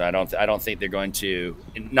 Unfortunately, I don't think they're going to.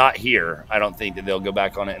 Not here. I don't think that they'll go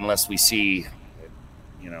back on it unless we see,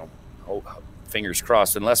 fingers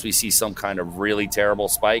crossed, unless we see some kind of really terrible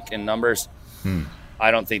spike in numbers.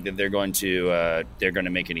 I don't think that they're going to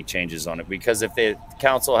make any changes on it, because if the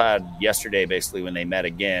council had yesterday, basically when they met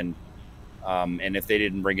again, and if they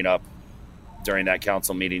didn't bring it up during that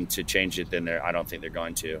council meeting to change it, then I don't think they're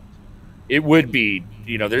going to. It would be,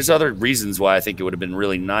 there's other reasons why I think it would have been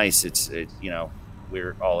really nice.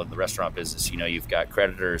 We're all in the restaurant business. You've got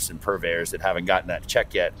creditors and purveyors that haven't gotten that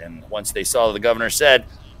check yet. And once they saw the governor said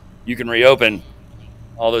you can reopen,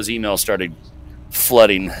 all those emails started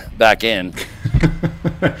flooding back in.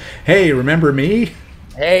 Hey, remember me?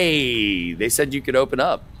 Hey, they said you could open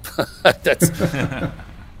up.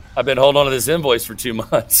 I've been holding on to this invoice for 2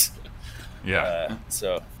 months. Yeah.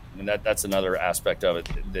 That's another aspect of it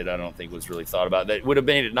that I don't think was really thought about. That would have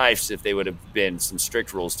made it nice if they would have been some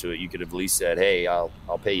strict rules to it. You could have at least said, "Hey, I'll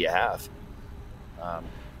pay you half."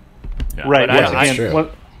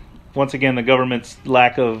 Right. Once again, the government's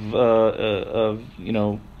lack of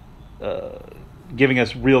giving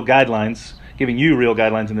us real guidelines, giving you real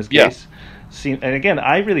guidelines in this case. And again,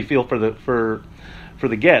 I really feel for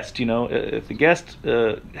the guest. If the guest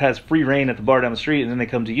has free reign at the bar down the street and then they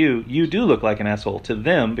come to you, you do look like an asshole to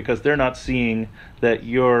them, because they're not seeing that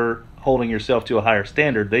you're holding yourself to a higher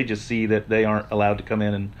standard. They just see that they aren't allowed to come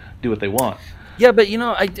in and do what they want. Yeah, but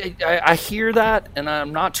I hear that, and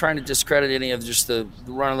I'm not trying to discredit any of just the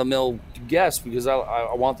run-of-the-mill guests, because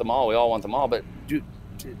I want them all. We all want them all. But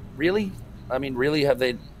really? I mean, really, have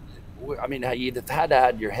they? I mean, you'd have had to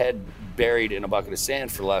have your head buried in a bucket of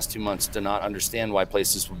sand for the last 2 months to not understand why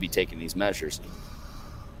places would be taking these measures.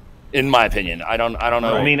 In my opinion, I don't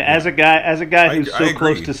know. I mean, as a guy who's so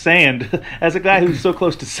close to sand, Craig,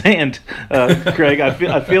 I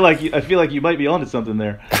feel like you might be onto something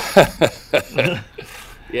there.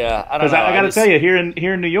 Yeah, I don't know. I got to tell you, here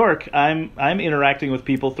in New York, I'm interacting with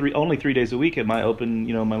people only 3 days a week at my open,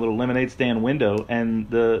 my little lemonade stand window, and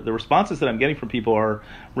the responses that I'm getting from people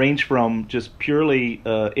range from just purely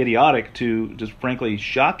idiotic to just frankly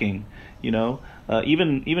shocking.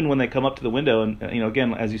 Even when they come up to the window, and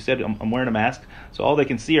again, as you said, I'm wearing a mask, so all they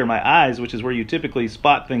can see are my eyes, which is where you typically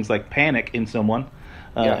spot things like panic in someone.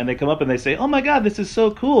 And they come up and they say, "Oh my God, this is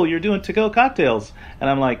so cool! You're doing to-go cocktails." And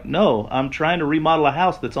I'm like, "No, I'm trying to remodel a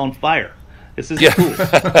house that's on fire. This is cool."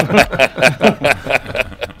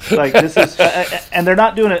 Like this is, and they're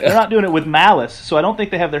not doing it. They're not doing it with malice. So I don't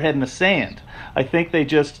think they have their head in the sand. I think they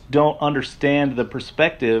just don't understand the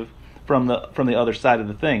perspective from the other side of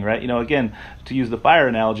the thing, right? Again, to use the fire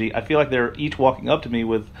analogy, I feel like they're each walking up to me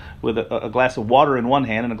with a glass of water in one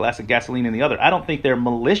hand and a glass of gasoline in the other. I don't think they're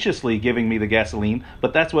maliciously giving me the gasoline,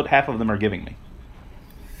 but that's what half of them are giving me.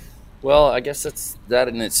 Well, I guess that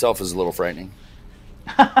in itself is a little frightening.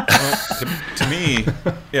 To me,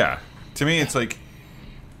 it's like,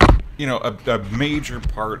 a major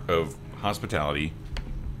part of hospitality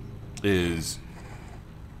is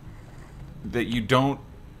that you don't,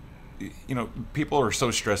 people are so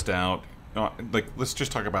stressed out. Like, let's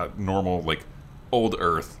just talk about normal, like, old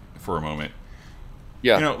Earth for a moment.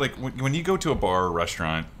 Yeah. Like, when you go to a bar or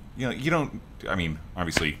restaurant, you don't, I mean,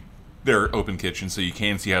 obviously, they're open kitchens, so you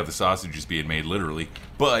can see how the sausage is being made, literally.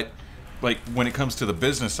 But, like, when it comes to the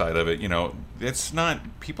business side of it, it's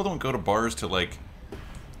not, people don't go to bars to, like,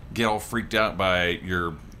 get all freaked out by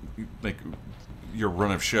your, like, your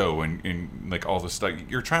run of show and like all the stuff,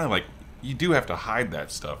 you're trying to like, you do have to hide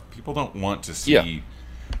that stuff. People don't want to see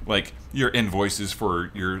like your invoices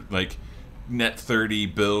for your like net 30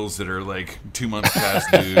 bills that are like 2 months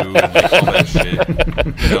past due and like all that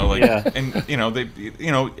shit. You know, like, and you know, they,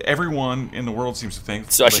 you know, everyone in the world seems to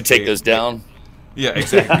think. So I should take those down. Yeah,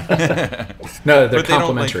 exactly. No, they're But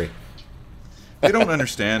complimentary. They don't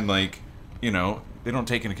understand, like, you know, they don't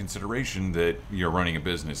take into consideration that you're running a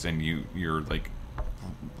business and you're like,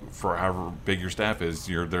 for however big your staff is,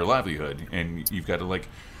 you're their livelihood, and you've got to like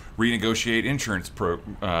renegotiate insurance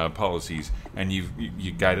policies, and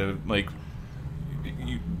you got to like,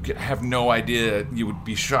 you have no idea. You would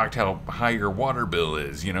be shocked how high your water bill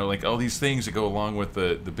is. You know, like all these things that go along with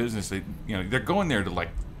the business. They, you know, they're going there to like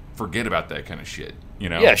forget about that kind of shit. You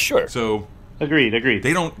know? Yeah, sure. So Agreed.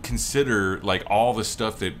 they don't consider like all the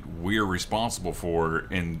stuff that we're responsible for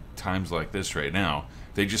in times like this right now.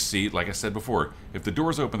 They just see, like I said before, if the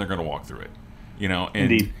door's open, they're going to walk through it. You know,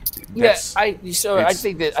 and Indeed. I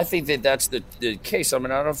think that that's the case. I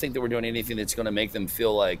mean, I don't think that we're doing anything that's going to make them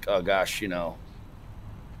feel like, oh gosh, you know,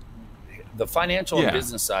 the financial and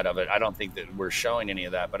business side of it. I don't think that we're showing any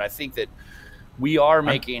of that, but I think that we are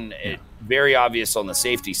making it very obvious on the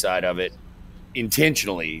safety side of it,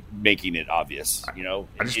 intentionally making it obvious. You know,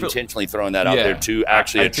 intentionally throwing that out there to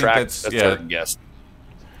actually attract a certain guest.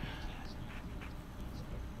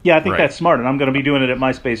 Yeah, I think that's smart, and I'm going to be doing it at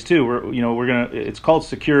MySpace too. It's called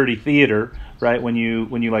security theater, right? When you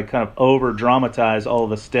like kind of over dramatize all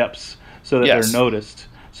the steps so that they're noticed,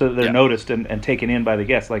 noticed and taken in by the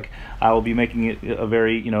guests. Like I will be making it a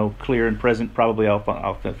very, you know, clear and present. Probably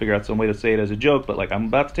I'll figure out some way to say it as a joke, but like, I'm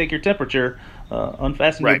about to take your temperature,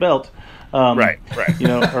 unfasten your belt, you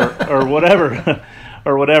know, or whatever.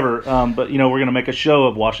 Or whatever, but you know, we're going to make a show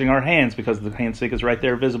of washing our hands because the hand sink is right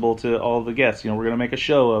there, visible to all the guests. You know, we're going to make a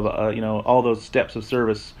show of you know, all those steps of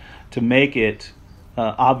service to make it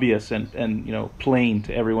obvious and you know, plain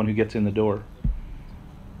to everyone who gets in the door.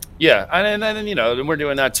 Yeah, and you know, and we're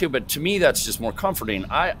doing that too. But to me, that's just more comforting.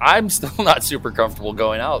 I'm still not super comfortable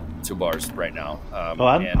going out to bars right now.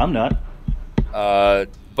 I'm not.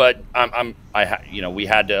 But you know, we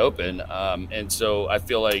had to open, and so I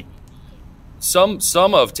feel like. Some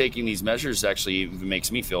of taking these measures actually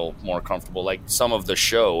makes me feel more comfortable. Like some of the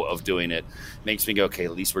show of doing it makes me go, okay,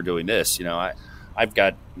 at least we're doing this. You know, I've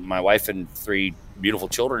got my wife and 3 beautiful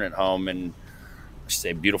children at home, and I should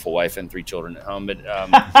say beautiful wife and 3 children at home, but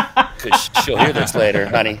because she'll hear this later,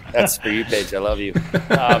 honey. That's for you, Paige. I love you.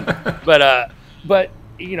 But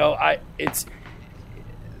you know,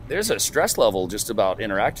 there's a stress level just about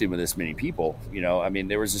interacting with this many people. You know, I mean,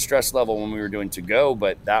 there was a stress level when we were doing to go,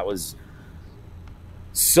 but that was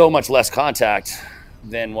so much less contact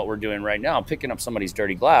than what we're doing right now. Picking up somebody's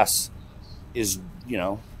dirty glass is, you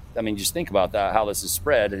know, I mean, just think about that, how this is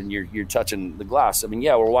spread, and you're touching the glass. I mean,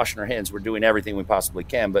 yeah, we're washing our hands, we're doing everything we possibly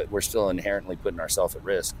can, but we're still inherently putting ourselves at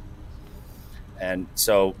risk. And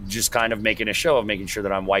so just kind of making a show of making sure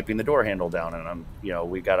that I'm wiping the door handle down, and I'm, you know,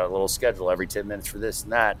 we've got a little schedule every 10 minutes for this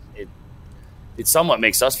and that. It somewhat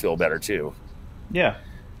makes us feel better too. Yeah.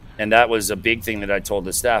 And that was a big thing that I told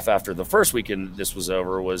the staff after the first weekend this was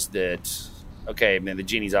over, was that, okay, man, the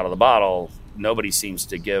genie's out of the bottle. Nobody seems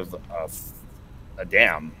to give a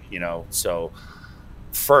damn, you know. So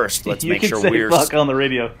first, let's make sure we're fuck on the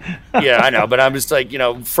radio. Yeah, I know, but I'm just like, you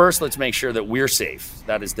know, first let's make sure that we're safe.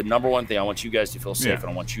 That is the number one thing. I want you guys to feel safe,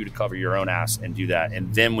 and I want you to cover your own ass and do that,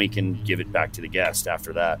 and then we can give it back to the guest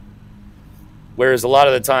after that. Whereas a lot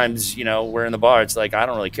of the times, you know, we're in the bar, it's like, I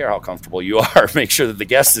don't really care how comfortable you are. Make sure that the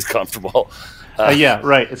guest is comfortable. Yeah,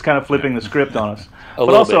 right. It's kind of flipping the script on us.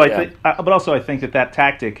 But also, I think that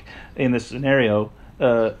tactic in this scenario,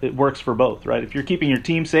 it works for both, right? If you're keeping your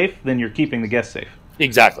team safe, then you're keeping the guests safe.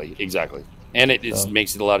 Exactly. And it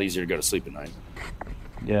makes it a lot easier to go to sleep at night.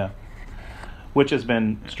 Yeah. Which has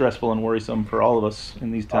been stressful and worrisome for all of us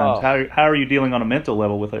in these times. How are you dealing on a mental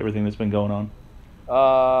level with everything that's been going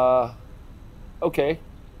on? Okay.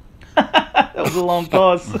 That was a long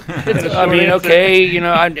pause. I mean, okay, you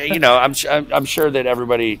know, I'm sure that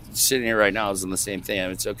everybody sitting here right now is in the same thing. I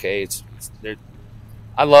mean, it's okay.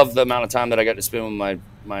 I love the amount of time that I got to spend with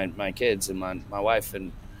my kids and my wife,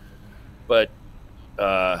 but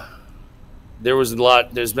there's been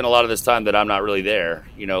a lot of this time that I'm not really there,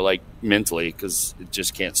 you know, like mentally, because it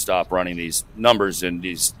just can't stop running these numbers and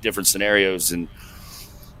these different scenarios. And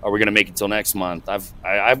are we going to make it till next month?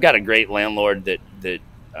 I've got a great landlord that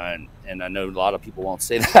and I know a lot of people won't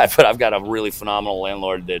say that, but I've got a really phenomenal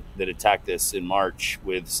landlord that attacked this in March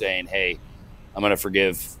with saying, hey, I'm going to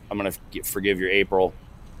forgive your April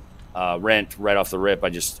rent right off the rip. I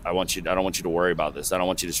don't want you to worry about this. I don't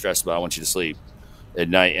want you to stress about it. I want you to sleep. at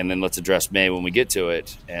night, and then let's address May when we get to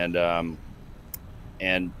it. And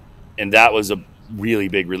that was a really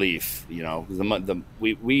big relief.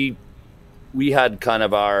 We had kind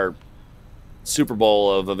of our Super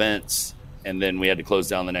Bowl of events, and then we had to close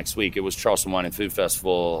down the next week. It was Charleston Wine and Food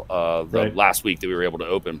Festival the last week that we were able to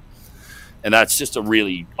open. And that's just a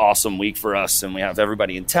really awesome week for us. And we have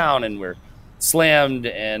everybody in town, and we're slammed.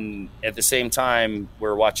 And at the same time,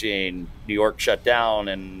 we're watching New York shut down,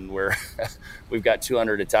 and we've got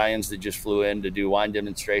 200 Italians that just flew in to do wine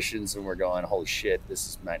demonstrations. And we're going, holy shit,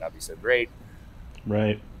 this might not be so great.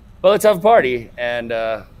 Right. But let's have a party. And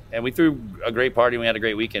we threw a great party. And we had a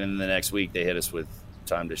great weekend. And the next week they hit us with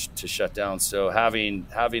time to shut down. So having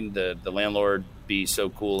the landlord be so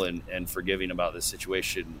cool and forgiving about this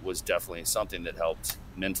situation was definitely something that helped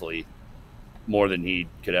mentally more than he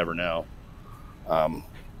could ever know.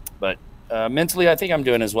 But mentally, I think I'm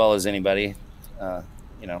doing as well as anybody. How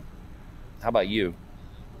about you?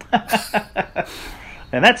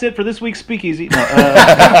 And that's it for this week's Speakeasy. No,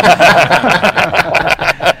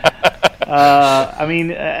 I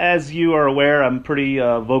mean, as you are aware, I'm pretty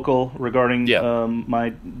vocal regarding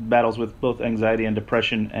my battles with both anxiety and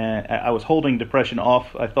depression. And I was holding depression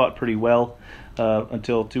off, I thought, pretty well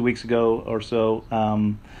until 2 weeks ago or so.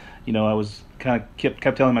 I was kind of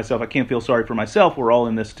kept telling myself I can't feel sorry for myself. We're all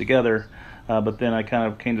in this together. But then I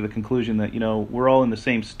kind of came to the conclusion that, we're all in the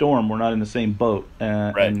same storm. We're not in the same boat.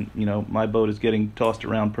 Right. And, my boat is getting tossed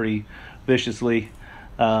around pretty viciously.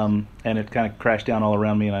 And it kind of crashed down all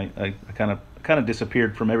around me, and I kind of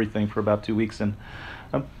disappeared from everything for about 2 weeks, and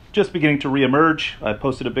I'm just beginning to reemerge. I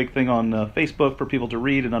posted a big thing on Facebook for people to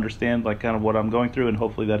read and understand kind of what I'm going through, and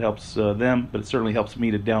hopefully that helps them. But it certainly helps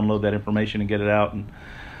me to download that information and get it out and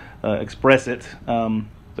express it.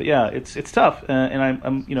 But yeah, it's tough, and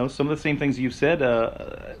I'm some of the same things you've said.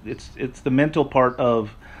 It's the mental part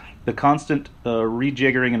of the constant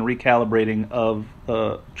rejiggering and recalibrating of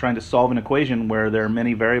trying to solve an equation where there are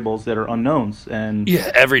many variables that are unknowns. And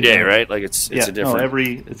every day, right? Like it's a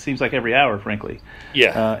different. It seems like every hour, frankly.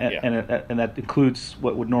 And that includes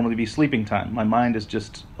what would normally be sleeping time. My mind is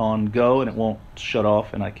just on go, and it won't shut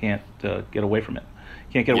off, and I can't get away from it.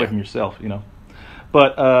 You can't get away from yourself,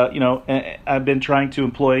 But I've been trying to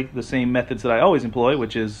employ the same methods that I always employ,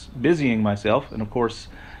 which is busying myself, and of course,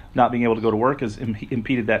 not being able to go to work has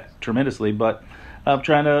impeded that tremendously. But I'm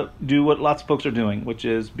trying to do what lots of folks are doing, which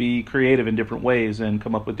is be creative in different ways and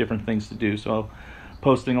come up with different things to do. So,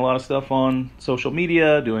 posting a lot of stuff on social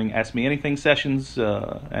media, doing Ask Me Anything sessions,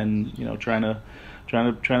 and trying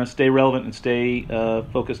to stay relevant and stay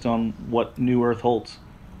focused on what New Earth holds.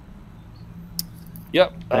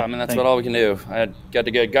 Yep, that's about all we can do. I got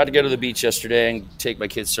to go to the beach yesterday and take my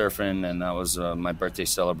kids surfing, and that was my birthday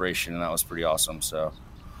celebration, and that was pretty awesome. So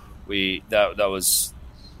that was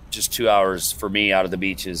just 2 hours for me out of the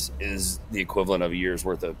beach is the equivalent of a year's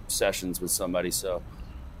worth of sessions with somebody. So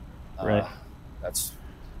right, that's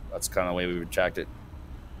kind of the way we would track it.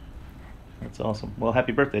 That's awesome. Well,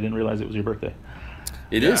 happy birthday! I didn't realize it was your birthday.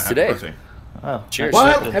 It is today. Birthday. Oh, cheers!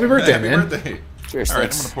 What? Happy birthday, man! Happy birthday! Cheers! All right,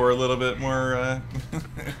 thanks. I'm gonna pour a little bit more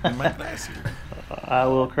in my glass here. I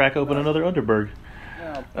will crack open another Underberg.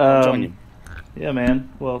 I'll join you. Yeah, man.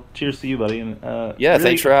 Well, cheers to you, buddy. And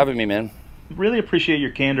thanks for having me, man. Really appreciate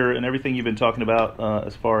your candor and everything you've been talking about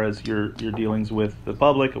as far as your dealings with the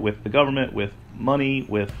public, with the government, with money,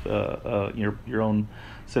 with your own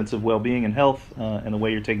sense of well-being and health, and the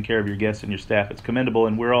way you're taking care of your guests and your staff. It's commendable,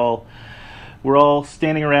 and we're all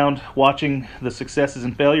standing around watching the successes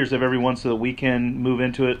and failures of everyone so that we can move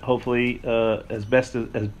into it, hopefully as best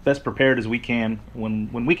prepared as we can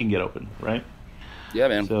when we can get open, right? Yeah,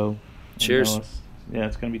 man. So, cheers.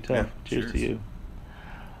 It's going to be tough. Yeah, cheers to you.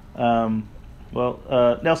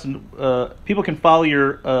 Nelson, people can follow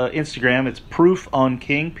your Instagram. It's Proof on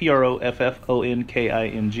King,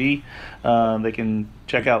 PROFFONKING. They can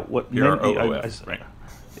check out what PROOF, right?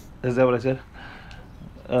 Is that what I said?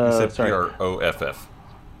 You said sorry. PROFF.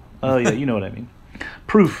 Oh yeah, you know what I mean.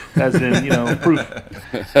 Proof, as in proof.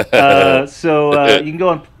 So you can go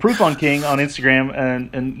on Proof on King on Instagram,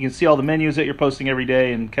 and you can see all the menus that you're posting every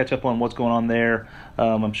day and catch up on what's going on there.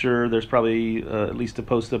 I'm sure there's probably at least a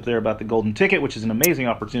post up there about the Golden Ticket, which is an amazing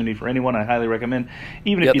opportunity for anyone. I highly recommend.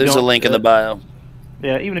 Even if you there's don't, a link in the bio.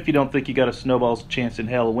 Yeah, even if you don't think you got a snowball's chance in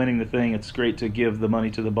hell winning the thing, it's great to give the money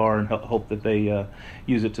to the bar and hope that they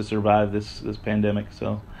use it to survive this pandemic.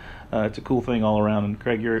 So. It's a cool thing all around, and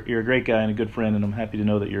Craig, you're a great guy and a good friend, and I'm happy to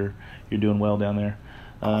know that you're doing well down there.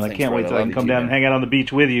 I can't wait till I can come down and hang out on the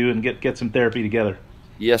beach with you and get some therapy together.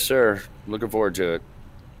 Yes, sir. Looking forward to it.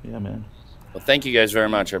 Yeah, man. Well, thank you guys very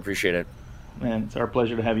much. I appreciate it. Man, it's our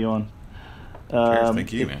pleasure to have you on. Cheers,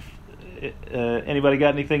 thank you, man. Anybody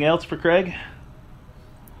got anything else for Craig?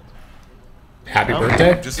 Happy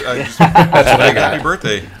birthday. Just that's what I got. Happy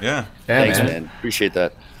birthday. Yeah. Thanks, man. Appreciate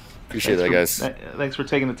that. Appreciate that, guys. Thanks for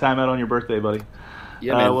taking the time out on your birthday, buddy.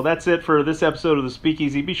 Yeah, man. Well, that's it for this episode of the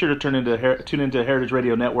Speakeasy. Be sure to tune into Heritage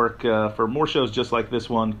Radio Network for more shows just like this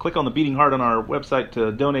one. Click on the beating heart on our website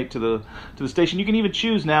to donate to the station. You can even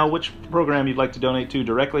choose now which program you'd like to donate to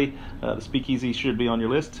directly. The Speakeasy should be on your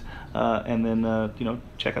list. And then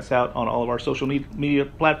check us out on all of our social media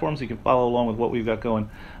platforms. You can follow along with what we've got going.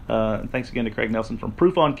 And thanks again to Craig Nelson from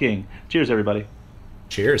Proof on King. Cheers, everybody.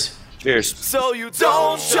 Cheers. Cheers. So you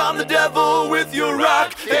don't charm the devil with your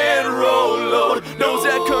rock and roll load. Knows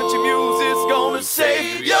that country music's gonna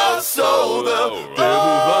save your soul. The devil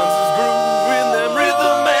runs his groove in them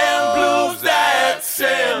rhythm and blues that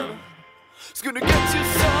sing. It's gonna get you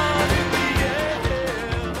sun in the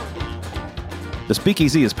air. The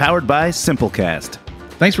Speakeasy is powered by Simplecast.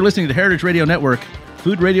 Thanks for listening to Heritage Radio Network,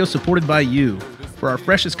 food radio supported by you. For our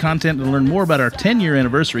freshest content and to learn more about our 10-year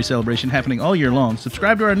anniversary celebration happening all year long,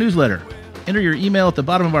 subscribe to our newsletter. Enter your email at the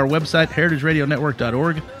bottom of our website,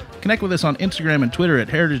 heritageradionetwork.org. Connect with us on Instagram and Twitter at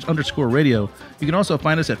heritage_radio. You can also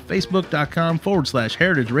find us at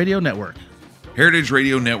facebook.com/Heritage Radio Network. Heritage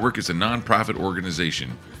Radio Network is a non-profit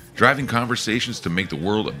organization driving conversations to make the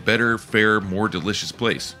world a better, fairer, more delicious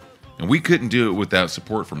place. And we couldn't do it without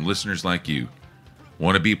support from listeners like you.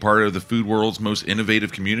 Want to be part of the food world's most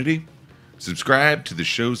innovative community? Subscribe to the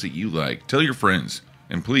shows that you like, tell your friends,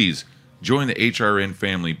 and please join the HRN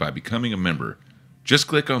family by becoming a member. Just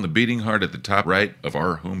click on the beating heart at the top right of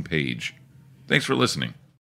our homepage. Thanks for listening.